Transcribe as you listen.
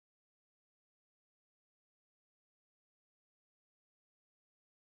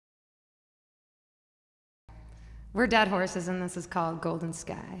We're Dead Horses, and this is called Golden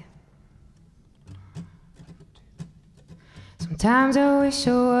Sky. Sometimes I wish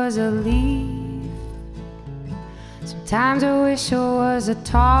I was a leaf. Sometimes I wish I was a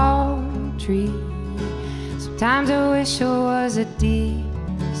tall tree. Sometimes I wish I was a deep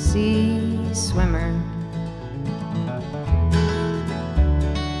sea swimmer.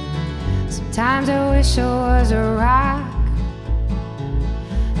 Sometimes I wish I was a rock.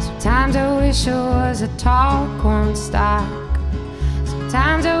 Sometimes I wish I was a tall corn stalk.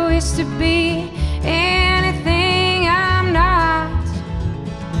 Sometimes I wish to be anything I'm not.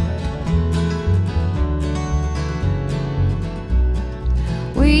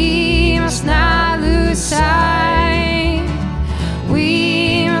 We must not lose sight.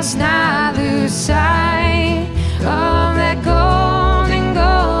 We must not lose sight of that golden,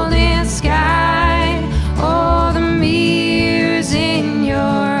 golden sky. Oh, the mirrors in your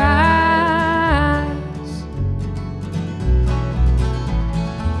eyes.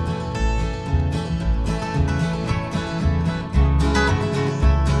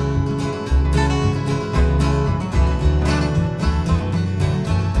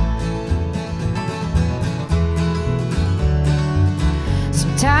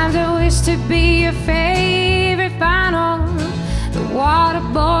 Sometimes I wish to be your favorite vinyl, the water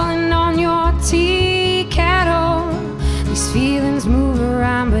boiling on your tea kettle. These feelings move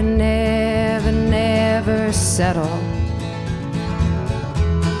around but never, never settle.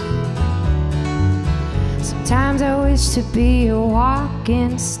 Sometimes I wish to be a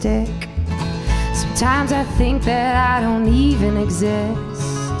walking stick. Sometimes I think that I don't even exist.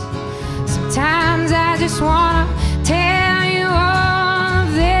 Sometimes I just wanna tell you all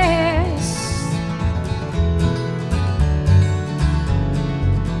of this.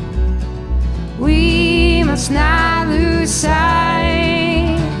 We must not lose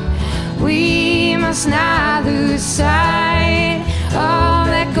sight. We must not lose sight of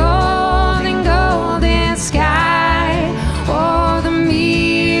that golden, golden sky. Oh, the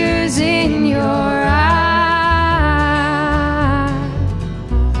mirrors in your eyes.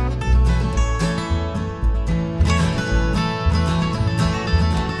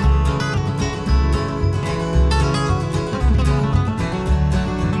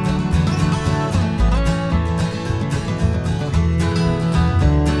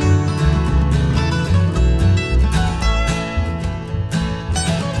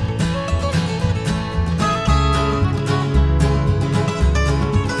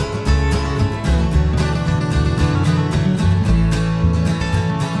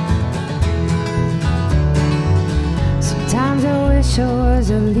 Sometimes I wish I was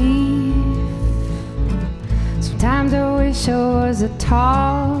a leaf. Sometimes I wish I was a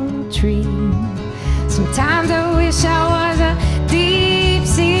tall tree. Sometimes I wish I was a